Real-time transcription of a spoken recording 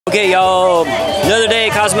Okay, y'all, another day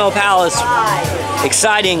at Cozumel Palace.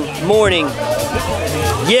 Exciting morning.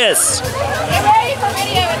 Yes. Get ready for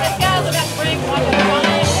video with this guys. We're about to bring one of the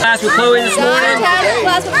Class with Chloe this morning.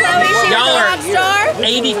 Class with Chloe. She was a rock star.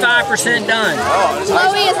 85% done.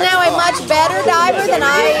 Chloe is now a much better diver than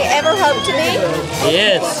I ever hoped to be.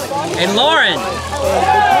 Yes. And Lauren,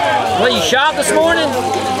 what, you shot this morning?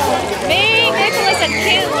 Me, Nicholas, and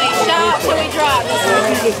Kinley shot till we dropped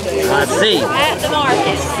I see. at the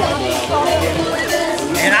market.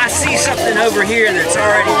 And I see something over here that's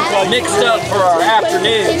already mixed up for our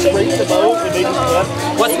afternoon.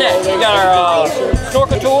 What's next? We got our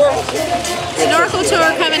snorkel tour. Snorkel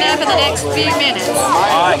tour coming up in the next few minutes. All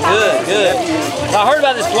right, good, good. I heard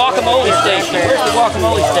about this guacamole station. Where's the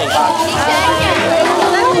guacamole station?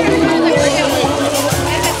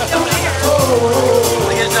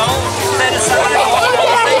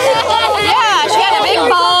 Yeah, she had a big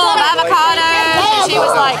bowl of avocados. She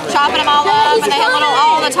was like chopping them all up, and they had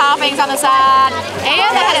all the toppings on the side.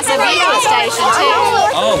 And they had a ceviche station too.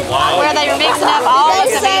 Oh, wow. Where they were mixing up all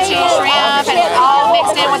the ceviche shrimp and all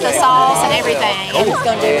mixed in with the sauce and everything. They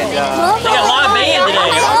got a lot of band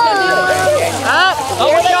today.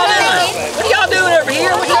 Oh, what y'all doing? What y'all doing over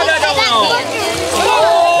here? What y'all got going on?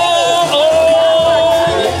 Oh,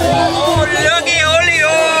 looky,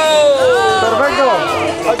 Julio. Perfecto.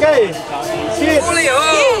 Okay. Cheers. Julio.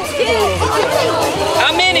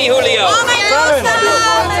 How many, Julio?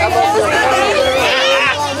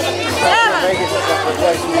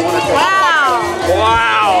 Wow.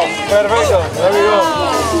 Wow. Perfecto. There we go.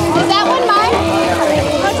 Is that one mine?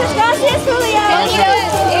 Muchas gracias, Julio.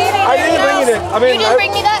 I didn't bring it. I mean, You didn't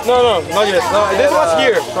bring me that? No, not yet. No, this one's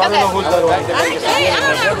here. So I don't know who's that one. I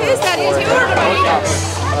don't know whose that is. Who ordered it?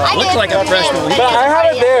 Looks like a freshman. But I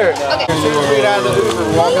have it there. Okay.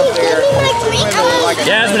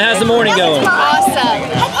 Jasmine, how's the morning going? Awesome.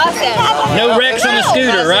 Awesome. No wrecks on the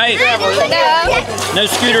scooter, right? No. No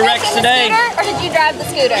scooter wrecks today? Or did you drive the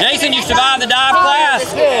scooter? Nathan, you survived the dive class?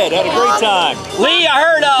 Good. Had a great time. Lee, I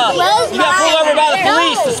heard you got pulled over by the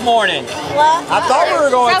police this morning. I thought we were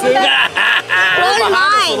going to. Where's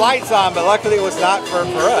The lights on, but luckily it was not for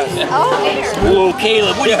us. Oh, dear. Whoa,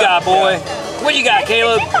 Caleb, what do you got, boy? What do you got,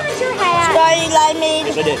 Caleb? Starting like me.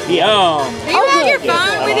 Yum. Do you have your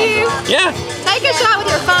phone with you? Yeah. Take a shot with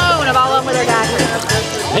your phone of all of them with their diapers.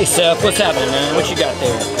 Hey, Seth, what's happening, man? What you got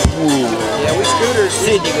there? Ooh. Yeah, we scooters.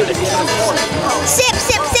 Sydney, good. Sip,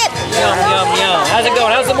 sip, sip. Yum, yum, yum. How's it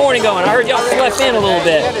going? How's the morning going? I heard y'all slept in a little We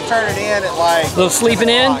bit. had to turn it in at like... A little sleeping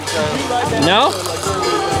in? No?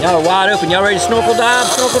 Y'all are wide open. Y'all ready to snorkel dive,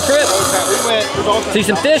 snorkel trip? See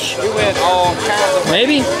some fish? We went all kinds of...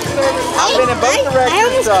 Maybe? I've been in both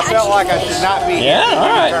directions, so I felt like I should not be here. Yeah, all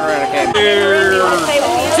right. Turn around and came.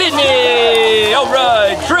 Sydney! All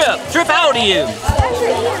right, Trip. Trip, how old are you?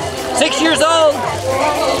 6 years old?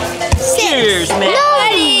 Cheers, man.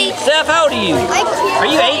 Steph, how old are you? Are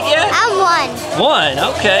you 8 yet? I'm 1.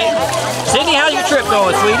 1, okay. Sydney, how's your trip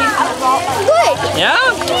going, sweetie? Good. Yeah?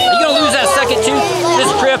 Are you gonna lose that second tooth this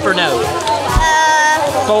trip or no?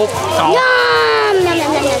 Colt. No.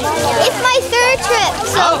 It's my 3rd trip,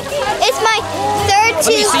 so it's my 3rd Let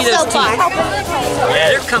me tooth see so those far. teeth. Yeah,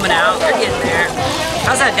 they're coming out. They're getting there.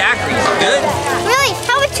 How's that daiquiri? Good? Really?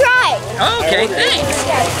 Have a try. Okay, thanks.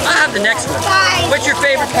 I'll have the next one. What's your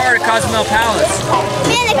favorite part of Cozumel Palace?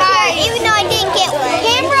 Manicure, even though I didn't get one.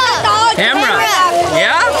 Camera. Camera.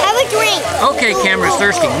 Yeah? Have a drink. Okay, camera's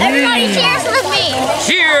thirsty. Everybody cheers with me.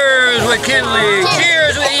 Cheers with Kinley.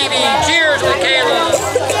 Cheers with Evie. Cheers with Caleb.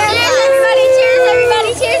 Cheers, everybody. Cheers,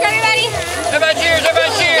 everybody. Cheers, everybody. Everybody cheers.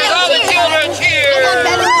 Everybody cheers. All the children cheers.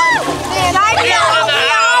 Man, we all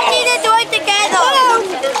need to do it together.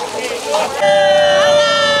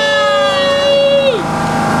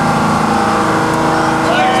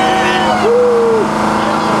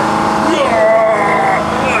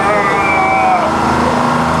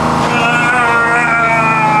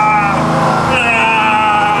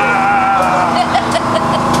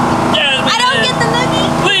 Jasmine,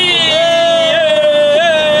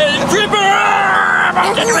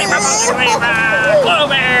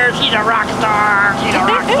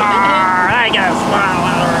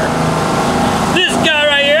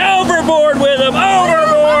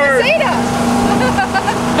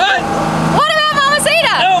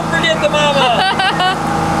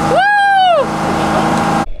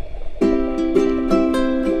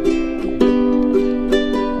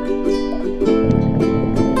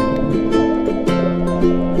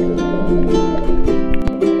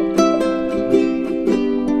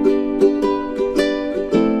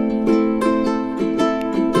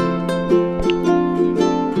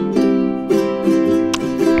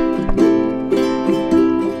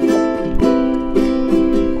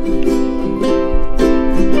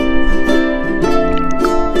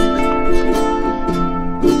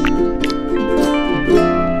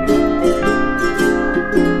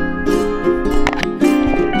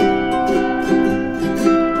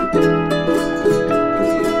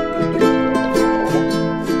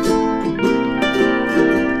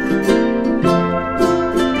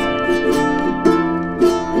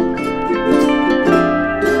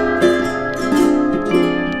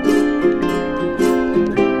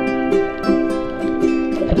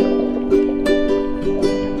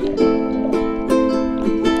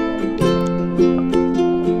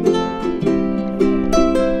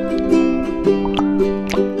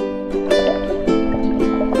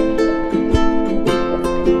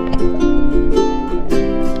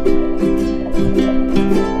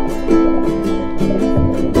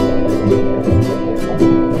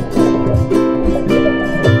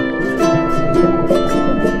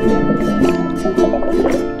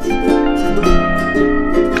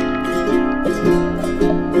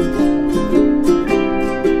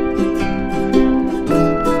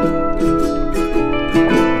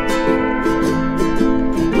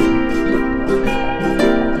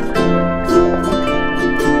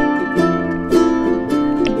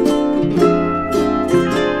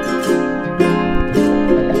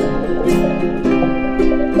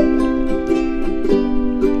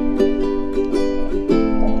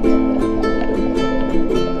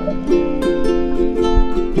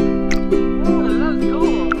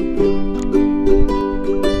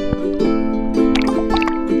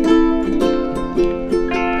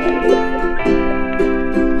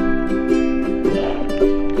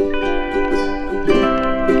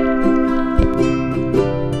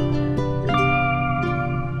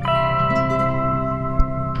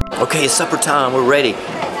 Okay, it's supper time. We're ready.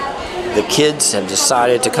 The kids have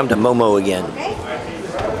decided to come to Momo again.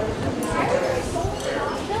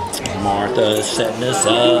 Martha's setting us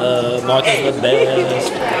up. Martha's the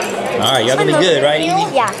best. All right, y'all gonna be good, right,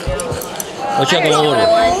 Evie? Yeah. What y'all gonna order?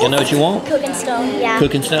 Y'all know what you want? Cooking stone. Yeah.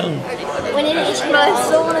 Cooking stone. When it is, I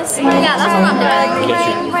still want to see. Yeah, that's what I'm doing. You got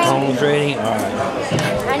your tongs ready? All right.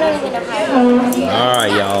 I don't even know how. All right,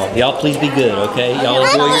 y'all. Y'all please be good, okay? Y'all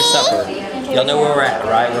enjoy your supper. Y'all know where we're at,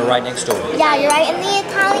 right? We're right next door. Yeah, you're right in the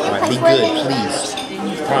Italian All right, place be where good, the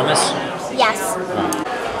please. Promise? Yes.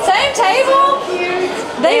 Same table.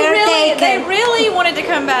 They really wanted to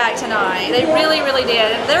come back tonight. They really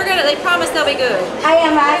did. They promised they'll be good. I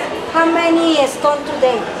am asked how many stone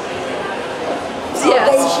today.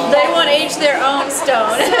 Yes, they want each their own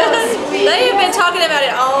stone. They have been talking about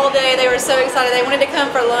it all day. They were so excited. They wanted to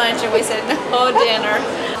come for lunch, and we said no dinner.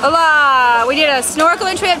 Hola! We did a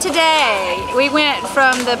snorkeling trip today. We went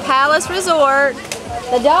from the Palace Resort.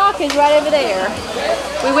 The dock is right over there.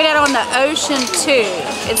 We went out on the ocean too.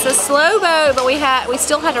 It's a slow boat, but we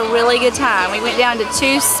still had a really good time. We went down to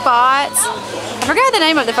 2 spots. I forgot the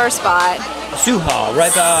name of the first spot. Suha,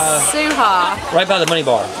 right by the money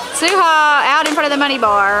bar. Suha, out in front of the money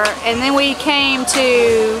bar, and then we came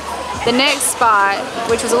to the next spot,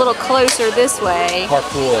 which was a little closer this way. Park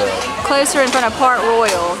Royal. Closer in front of Park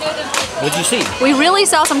Royal. What'd you see? We really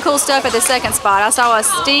saw some cool stuff at the second spot. I saw a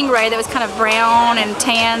stingray that was kind of brown and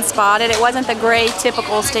tan spotted. It wasn't the gray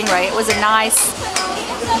typical stingray. It was a nice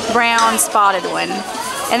brown spotted one.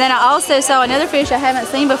 And then I also saw another fish I haven't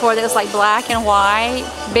seen before that was like black and white,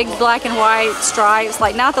 big black and white stripes,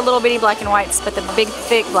 like not the little bitty black and whites, but the big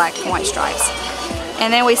thick black and white stripes.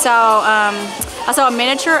 And then we saw, I saw a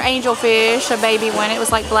miniature angelfish, a baby one. It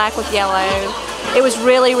was like black with yellow. It was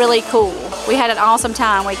really cool. We had an awesome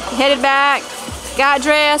time. We headed back, got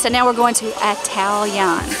dressed, and now we're going to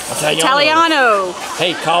Italiano.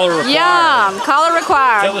 Hey, collar required. Yum, collar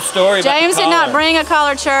required. Tell the story about James the did not collar. bring a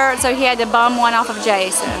collared shirt, so he had to bum one off of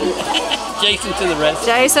Jason. Jason to the rescue.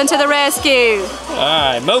 Jason to the rescue. All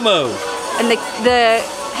right, Momo. And the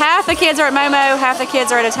half the kids are at Momo, half the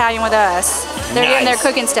kids are at Italian with us. They're getting their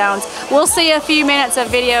cooking stones. We'll see a few minutes of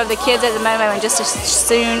video of the kids at the Momo and just as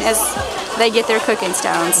soon as they get their cooking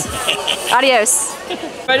stones. Adios.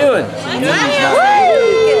 How you doing?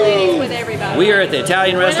 With everybody. We are at the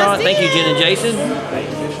Italian restaurant. Thank you, Jen and Jason.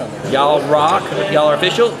 Y'all rock. Y'all are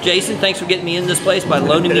official. Jason, thanks for getting me in this place by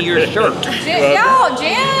loaning me your shirt. Y'all,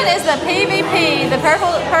 Jen is the PVP, the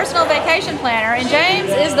personal vacation planner, and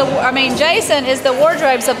Jason is the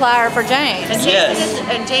wardrobe supplier for James. Yes.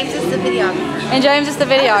 And James is the videographer. And James is the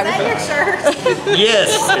videographer.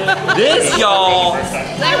 Yes. This, y'all,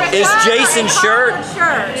 is Jason's shirt,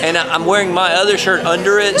 and I'm wearing my other shirt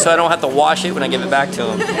under it so I don't have to wash it when I give it back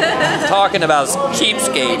to him. Talking about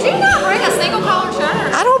cheapskate. Did you not bring a single collared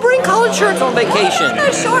shirt? I don't bring collared shirts on vacation.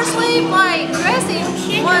 Those short sleeve, like dressy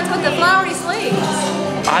ones with the flowery sleeves.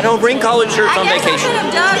 I don't bring collared shirts on I guess vacation. I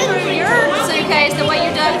could have dug through your suitcase the way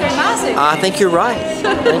you dug through my suitcase. I think you're right.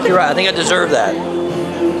 I think you're right. I think I deserve that.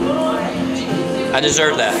 I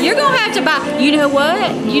deserve that. You're gonna have to buy. You know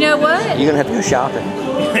what? You know what? You're gonna have to go shopping.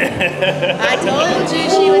 I told you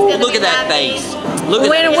she was going to Look at that face. Look at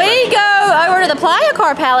When that. we go over to the Playa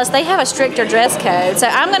Car Palace, they have a stricter dress code. So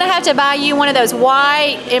I'm gonna have to buy you one of those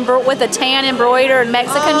white with a tan embroidered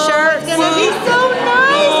Mexican shirts. It's going to be so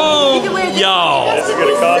nice. You can wear this. Y'all. It's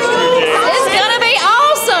gonna cost you, James. It's gonna be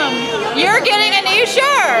awesome. You're getting a new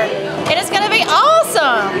shirt, and it's gonna be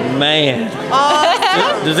awesome. Man.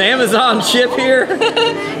 Does Amazon ship here?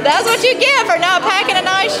 That's what you get for not packing a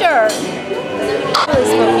nice shirt. Really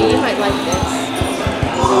smoky. You might like this.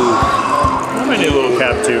 I'm gonna need a little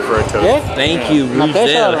cap too for a toast. Yes? Thank you,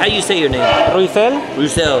 Russell. How do you say your name? Russell.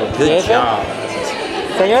 Russell. Good Yes, sir. job.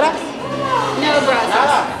 Señora. No,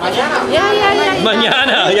 brother. Mañana. Yeah.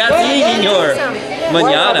 Mañana. Ya sí, señor.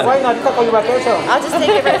 Mañana. Bueno, ahorita con mi queso. I'll just take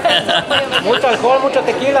it right back. Mucho alcohol, mucho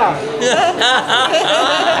tequila.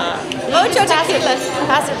 Mucho tequila.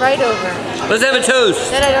 Pass it right over. Let's have a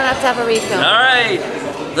toast. Then I don't have to have a refill. All right.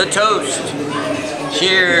 The toast.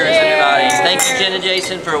 Cheers, everybody. Thank you, Jen and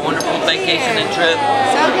Jason, for a wonderful vacation and trip.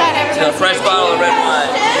 So glad To a everybody's fresh bottle of red wine.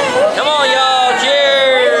 Come on, y'all.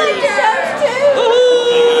 Cheers.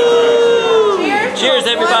 Woo-hoo. Cheers,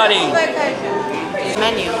 everybody.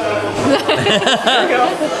 menu.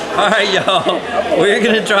 All right, y'all. We're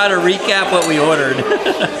going to try to recap what we ordered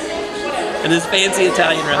in this fancy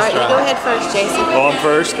Italian All right, you restaurant. go ahead first, Jason. Oh, I'm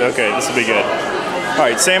first? Okay, this will be good. All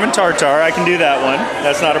right, salmon tartare, I can do that one.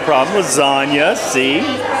 That's not a problem. Lasagna, see,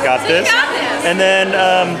 got this. And then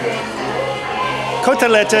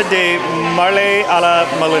cotelletta de marle alla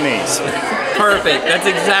milanese. perfect. That's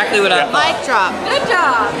exactly what I thought. Mic drop. Good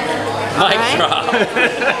job. Mic Alright. drop.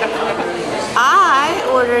 I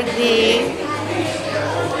ordered the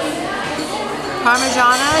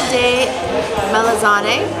Parmigiana di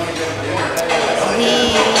Melanzane, the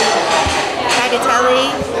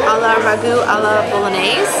tagliatelle alla ragu alla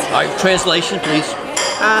bolognese, All right, translation, please.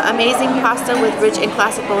 amazing pasta with rich and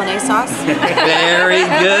classic bolognese sauce, Very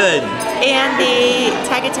good. and the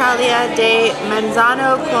tagliatelle di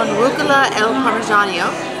manzano con rucola e parmigiano,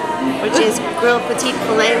 which is grilled petite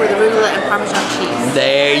filet with arugula and Parmesan cheese.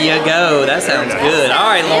 There you go. That sounds good. All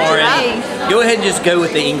right, Lauren. Go ahead and just go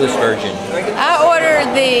with the English version. I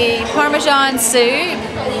ordered the Parmesan soup,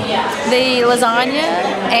 the lasagna,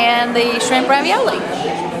 and the shrimp ravioli.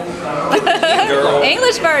 Girl.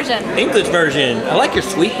 English version. English version. I like your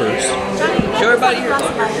sweepers. Show everybody your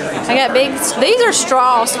I got big. These are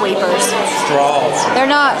straw sweepers. straws. They're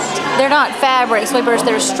not fabric sweepers.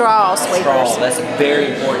 They're straw sweepers. Straw. That's a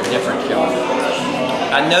very important difference, y'all.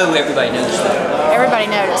 I know everybody knows that. Everybody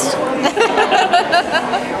noticed.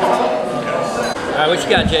 All right, what you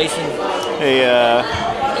got, Jason? A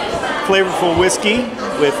flavorful whiskey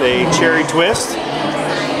with a cherry twist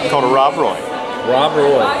called a Rob Roy. Rob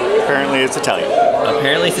Roy. Apparently it's Italian.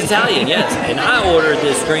 Apparently it's Italian, yes. And I ordered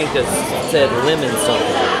this drink that said lemon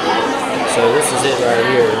something. So this is it right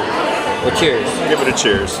here. Well, cheers. Give it a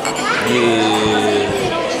cheers.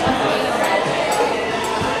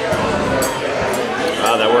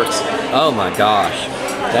 Ah, that works. Oh my gosh.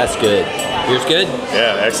 That's good. Yours good?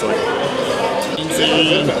 Yeah, excellent.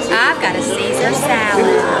 I've got a Caesar salad.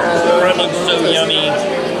 That looks so yummy.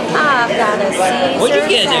 I've got a Caesar What'd you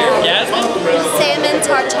get there, Jasmine? salmon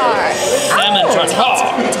tartare. Salmon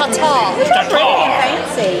tartare. Tartare. Tartare.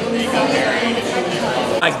 Fancy.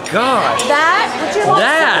 My gosh. That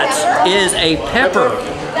is a pepper.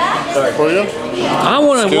 For you? I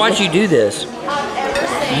want to watch you do this.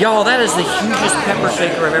 Y'all, that is the hugest pepper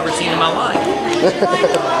shaker I've ever seen in my life.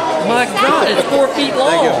 My God, it's 4 feet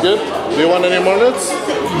long. Good. Do you want any more nuts?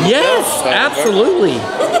 Yes, absolutely.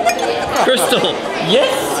 Crystal,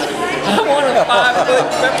 yes. I want a 5-foot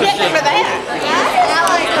pepper shaker.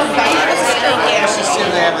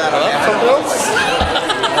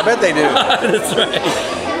 I bet they do. That's right.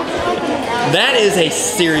 That is a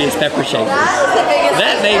serious pepper shaker.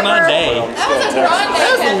 That made my day. That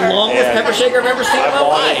was the longest pepper shaker I've ever seen in my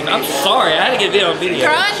life. I'm sorry, I had to get it on video.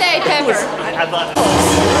 Grande pepper.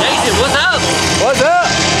 Jason, what's up? What's up?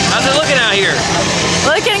 How's it looking out here?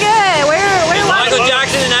 Looking good. We're Is Michael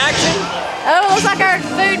Jackson in action? Oh, looks like our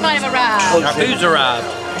food might have arrived. Our food's arrived.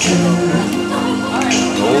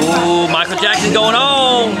 Oh, Michael Jackson going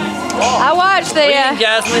on. I watched the. What do you think,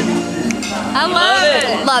 Jasmine? I love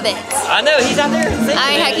it. Love it. I know, he's out there singing.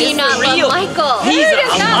 How can you It's not for real. love Michael? He's Who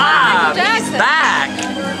does not love alive. Michael He's Jackson? back.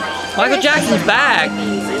 Michael Jackson's back.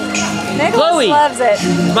 Nicholas Chloe. loves it.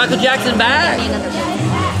 Is Michael Jackson back?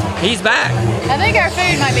 He's back. I think our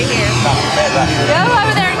food might be here. Go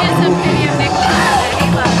over there and get some food, Nicholas. He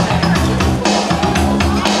loves it.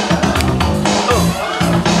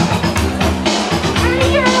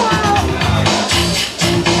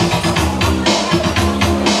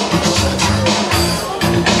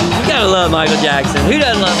 You gotta love Michael Jackson. Who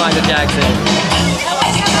doesn't love Michael Jackson?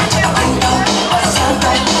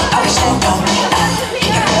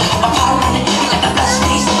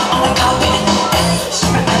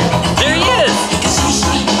 There he is.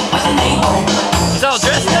 He's all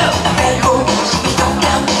dressed up.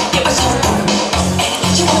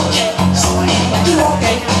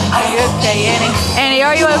 Are you okay, Annie? Annie,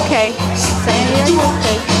 are you okay? Annie, are you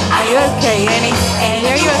okay? Are you okay, Annie? Annie,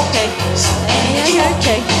 are you okay? Annie, are you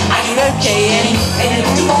okay? Are you okay, Annie? Annie,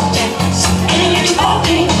 are you okay? Annie, are you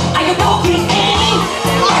okay? Are you okay, Annie?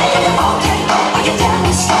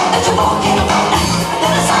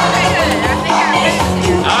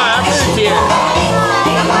 Alright, our food's here.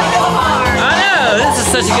 I know, this is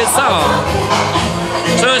such a good song.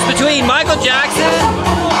 So it's between Michael Jackson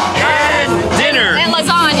and dinner. And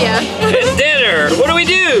lasagna. And dinner. What do we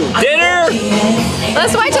do? Dinner?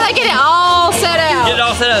 Let's wait till they get it all set out. Get it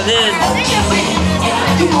all set up then.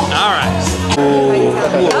 Alright. Oh,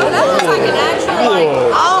 that looks like an actual, like,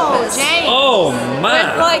 oh, Jane. Oh my.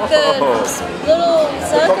 With, like, the little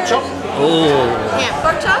sucker. Oh. Yeah,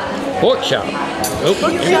 pork chop? Pork chop. Oh.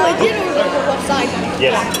 Left side.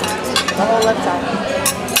 Yes. The whole left side.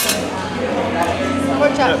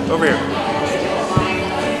 Pork chop. Over here.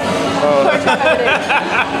 Pork chop over there.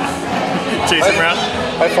 Chase him around.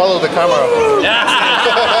 I follow the camera.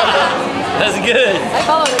 That's good. I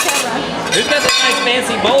follow the camera. Who's got that nice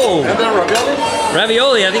fancy bowl? And then ravioli?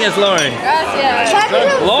 Ravioli, I think that's Lauren.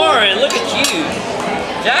 Gracias. Lauren, look at you.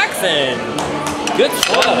 Jackson. Good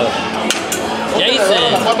stuff.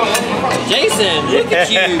 Jason, look at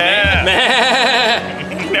you, man.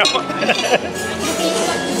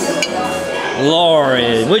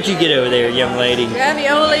 Lauren, what'd you get over there, young lady?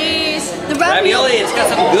 Raviolis. The Ravioli, it's got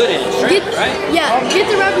something good in it, shrimp, right? Yeah, get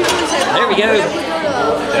the raviolis. There we go.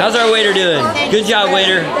 How's our waiter doing? Good job,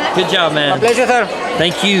 waiter. Good job, man. Pleasure, sir.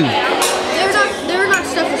 Thank you. They're not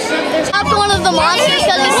stuff with shrimp. Up to one of the monsters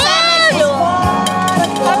because he sat next to him.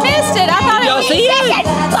 I missed it. I thought Y'all see it?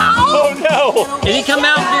 Oh no! Did he come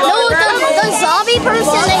out and do No, the zombie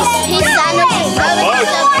person, he sat next to him.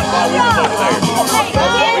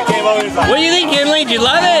 What do you think, Kinley? Did you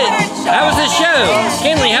love it? How was the show?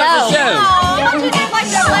 Kinley, how was the show?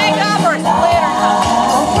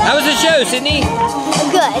 How was the show, Sydney?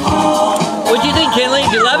 Good. What'd you think, Kinley?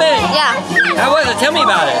 Did you love it? Yeah, How was it? Tell me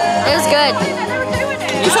about it. it was good.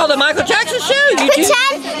 You saw the Michael Jackson show?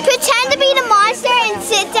 Pretend to be the monster and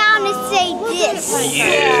sit down and say this.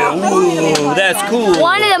 Yeah, ooh, that's cool.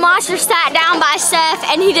 One of the monsters sat down by Seth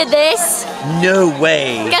and he did this. No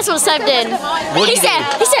way. Guess what Seth did? What He did he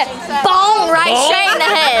said, "Bong!" right Bonk? straight in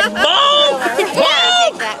the head. Bonk!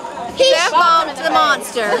 He Step bombed the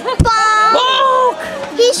monster. Bonk! Bonk!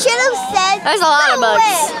 He should have said. There's a lot of "Go bugs."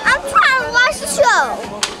 away. I'm trying to watch the show.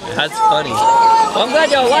 That's funny. Well, I'm glad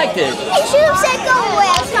y'all liked it. He should have said, "Go away."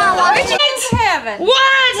 I'm trying to watch the show.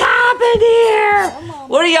 What's happened here?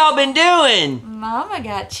 What have y'all been doing? Mama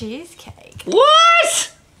got cheesecake.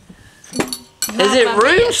 What? Is it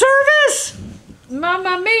room service?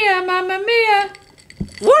 Mamma mia, mamma mia.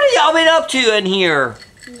 What have y'all been up to in here?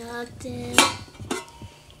 Nothing.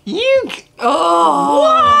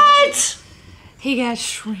 What? He got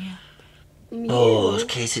shrimp. Oh, those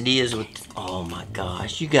quesadillas with, oh my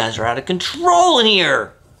gosh, you guys are out of control in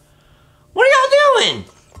here. What are y'all doing?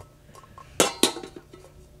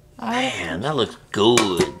 Man, that looks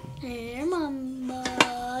good. Here,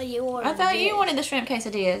 Mama, you ordered I thought you this. wanted the shrimp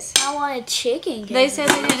quesadillas. I wanted chicken. They said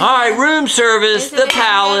they didn't. All right, room service, They said the they didn't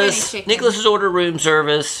have any Palace. chicken. Nicholas has ordered room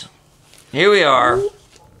service. Here we are.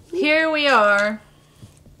 Here we are.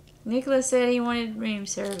 Nicholas said he wanted room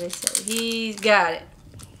service, so he's got it.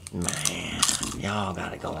 Man, y'all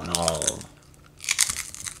got it going on.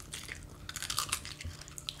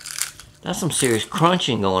 That's some serious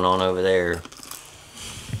crunching going on over there.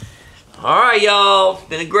 All right, y'all.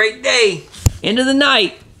 Been a great day. End of the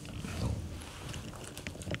night.